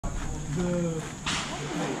No,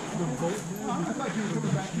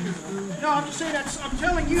 I'm just saying I'm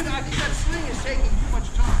telling you that I think that swing is taking too much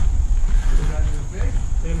time.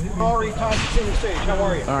 Already tied to single stage. How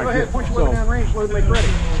are you? All right, go ahead, good. point your weapon down range, load and make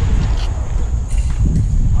ready.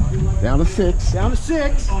 Down to 6. Down to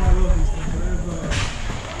 6.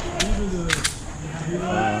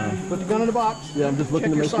 Put the gun in the box. Yeah, I'm just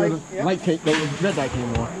looking to make sure the light can't go, red light came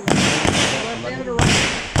on. Left hand or right?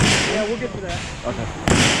 Yeah, we'll get to that. Okay.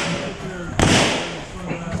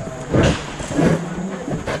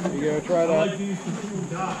 You go, try that. There you go.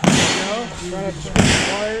 Try not to squeeze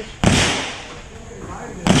the wires.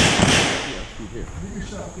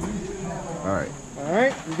 All right. All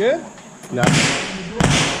right, you good? No.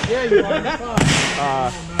 Yeah, you are.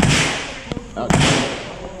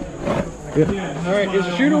 Yeah. All right, is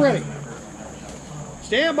the shooter ready?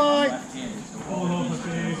 Stand by.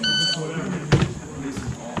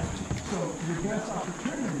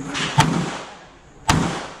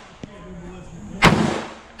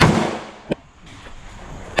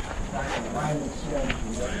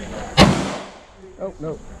 Oh,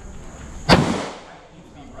 no.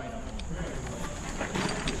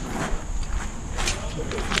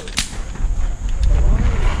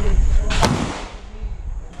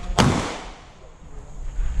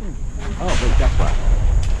 Oh, wait, that's right.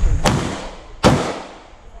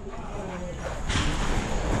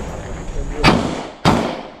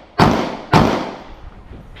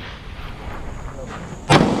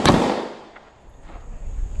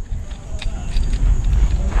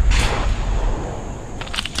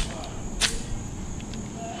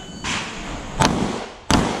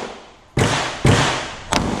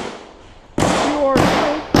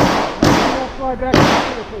 Back to the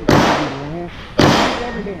trigger, please.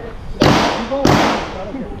 Every hand. Keep on.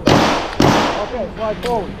 Okay, slide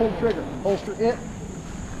forward. Pull the trigger. Holster it.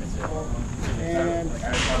 And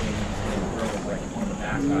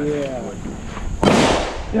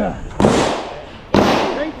yeah.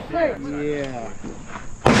 Range is safe.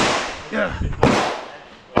 Yeah.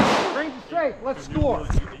 Range is safe. Let's score.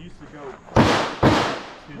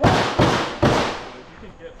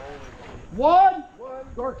 One.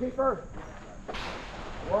 Scorekeeper.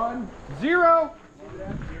 1 0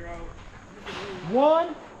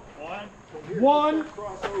 1 1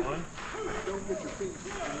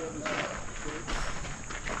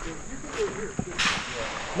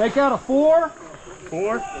 Make out a 4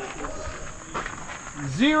 4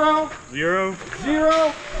 0 0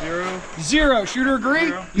 0 0 0. Shooter agree?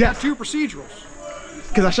 You Yeah. got 2 procedurals.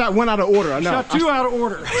 Because I shot 1 out of order. I know. Shot 2 out of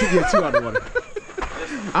order. Yeah, 2 out of order.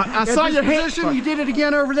 I saw your hand. Position, you did it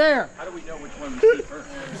again over there. How do we know which one we see first?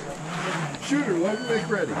 Shooter, let me make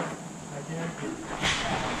ready.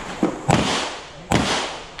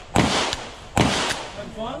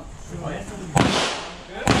 Having fun?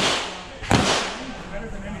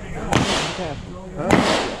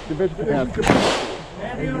 Division capacity.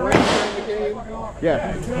 And you ready for the game?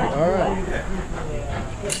 Yeah. All right.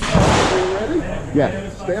 Are you ready? Yeah.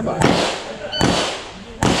 Stand by.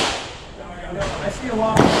 I see a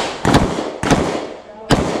lot.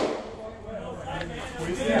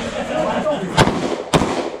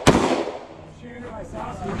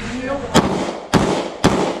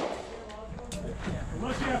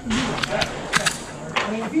 Unless you have to move it. I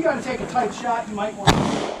mean, if you got to take a tight shot, you might want to.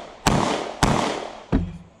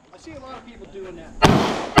 I see a lot of people doing that.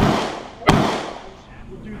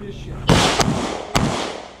 We'll do this shit.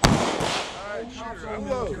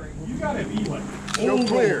 You gotta be like Show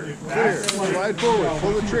clear. Clear. Slide forward.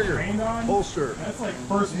 Pull the trigger. Holster. that's like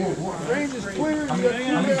First World War. Range is clear. You got 2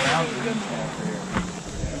 guys.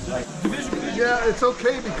 Yeah, it's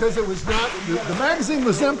okay because it was not. The magazine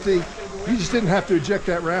was empty. You just didn't have to eject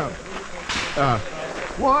that round.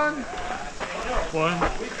 1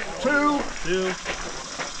 1 2 2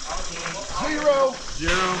 0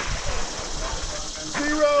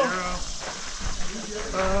 0 0.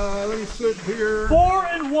 Let me sit here. 4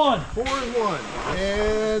 and 1. 4 and 1.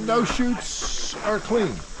 And no shoots are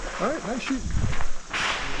clean. All right, nice shooting.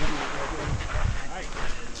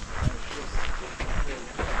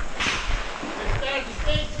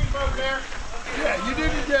 Yeah, you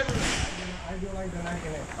didn't get.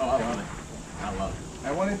 Oh, I love it. I love it.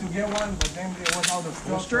 I wanted to get one, but then it was out of stock.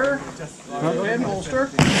 Holster. Go ahead and holster.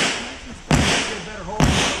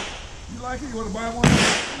 You like it? You want to buy one?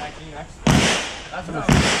 That's enough.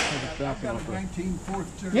 I've got a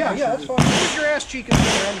 1904th generation. Yeah, that's fine. Put your ass cheek in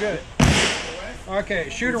there. I'm good. Okay,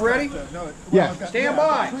 shooter ready? No, Yeah. Stand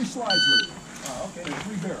by. 3 slides with it. Okay,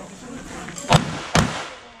 3 barrels.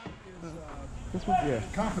 This one, yeah.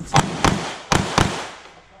 Compensate.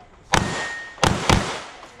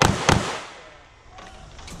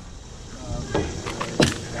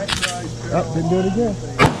 Oh, didn't do it again.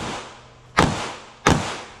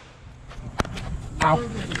 Ow.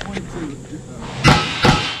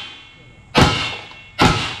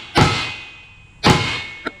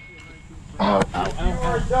 You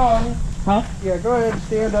are done. Huh? Yeah, go ahead and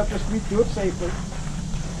stand up. Just do it safely.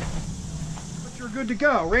 But you're good to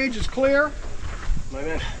go. Range is clear. My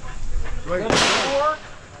man. Go ahead.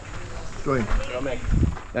 Go ahead. I'll make.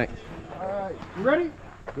 Thanks. All right. You ready?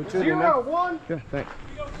 Good shooting, 0, man. 1. Yeah, thanks.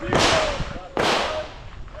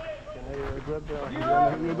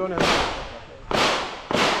 You're doing it.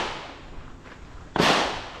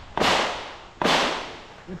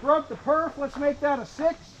 You broke the perf. Let's make that a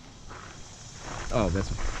 6. Oh, that's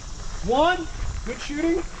 1. Good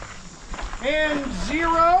shooting. And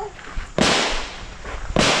 0.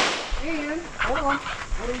 And hold on.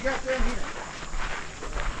 What do you got down here?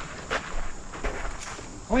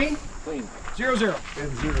 Clean? clean. 0, 0.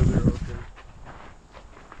 And 0, 0, okay.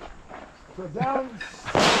 So down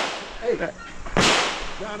 8.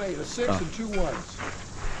 Down 8, a 6 and 2 1s.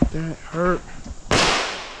 That hurt.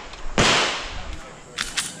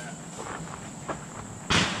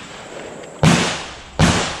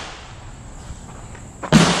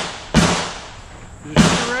 You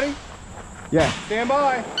ready? Yeah. Stand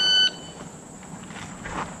by.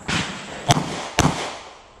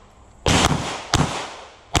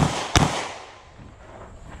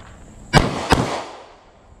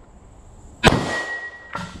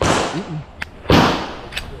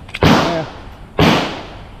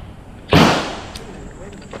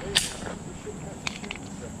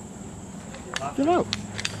 Get out.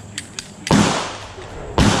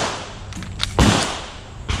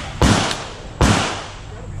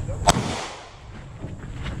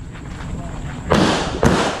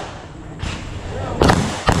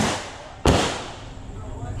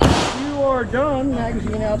 You are done.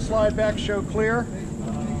 Magazine out, slide back, show clear.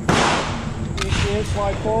 In,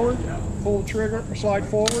 slide forward, pull the trigger, or slide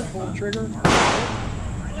forward, pull the trigger.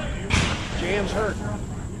 Jam's hurt.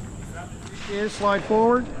 In, slide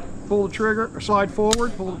forward, pull the trigger, or slide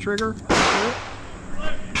forward, pull the trigger.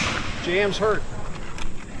 Jam's hurt.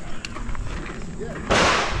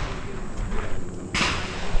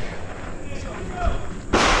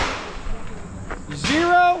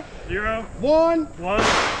 Zero. 0, 1. 1.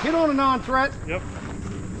 Hit on a non-threat. Yep.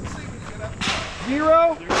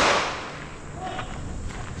 0.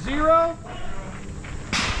 0.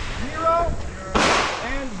 0.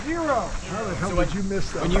 And 0. How the hell did you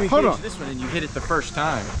miss that? When you Hold engage on. this one and you hit it the first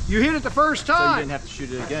time, You hit it the first so you time. didn't have to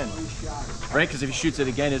shoot it again, right? Because if he shoots it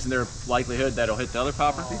again, isn't there a likelihood that it'll hit the other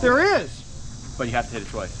popper? There is. But you have to hit it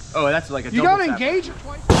twice. Oh, that's like a You double gotta tap. engage it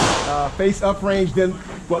twice. Face up range, then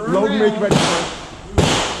load and make ready first.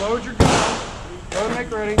 Load your gun. Go and make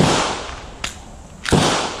ready.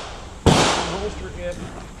 Holster it.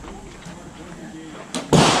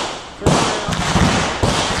 Turn around.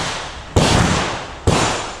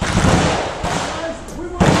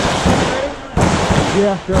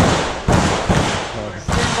 Yeah, sure.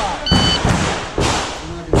 Stand by.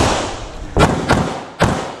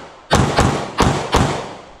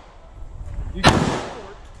 You can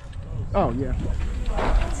forward. Oh, yeah.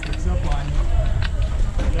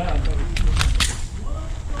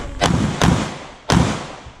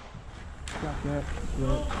 Got that.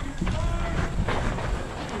 Right.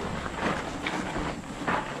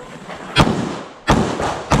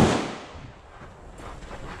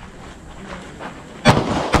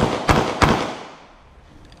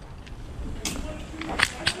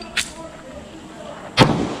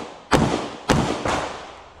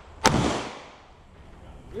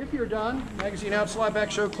 If you're done, magazine out, slide back,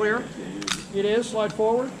 show clear. It is, slide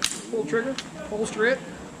forward, pull trigger, holster it.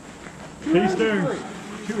 Peace, dude.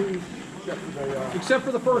 Except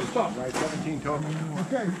for the first stop. Right, 17 total.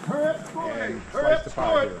 Okay, hurry up, And slice the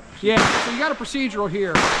 5 here. Yeah, so you got a procedural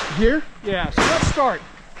here. Here? Yeah, so let's start.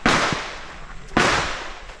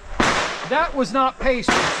 That was not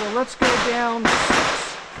pasted, so let's go down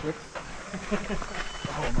 6.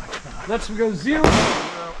 Oh my God. Let's go 0.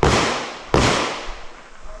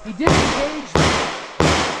 He did engage them.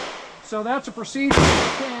 So that's a procedure.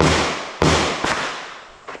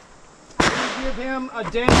 Give him a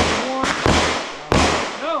down 1.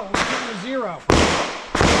 No, we'll give him a 0.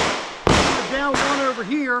 A down 1 over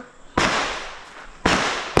here.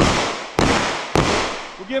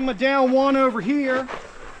 We'll give him a down 1 over here.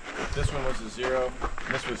 This one was a 0,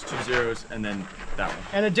 this was 2 zeros, and then that one.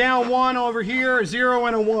 And a down 1 over here, a 0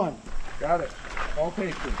 and a 1. Got it. All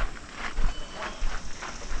pasted.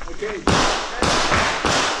 Okay.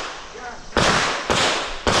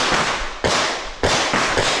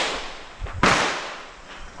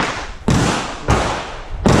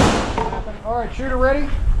 All right, shooter ready.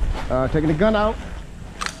 Taking the gun out.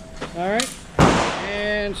 All right.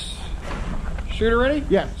 And shooter ready?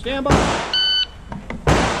 Yeah. Stand by.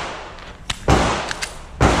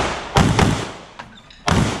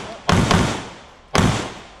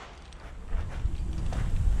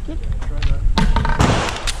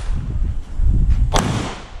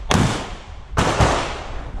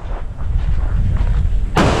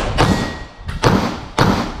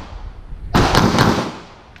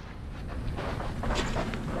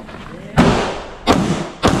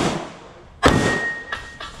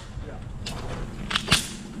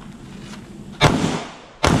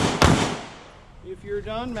 If you're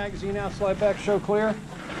done, magazine out, slide back, show clear.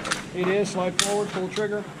 It is, slide forward, pull the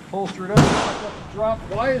trigger, holster it up, drop.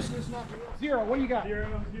 Why is this not zero? What do you got?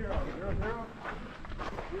 Zero.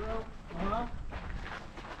 Uh-huh.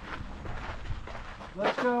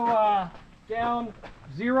 Let's go down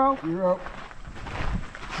 0. 0.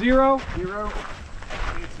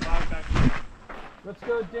 Let's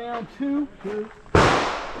go down 2.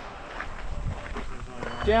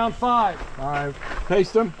 Down 5. 5.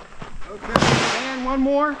 Paste them. Okay, and one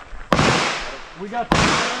more. We got the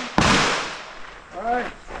all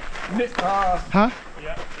right. Huh?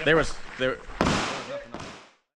 There.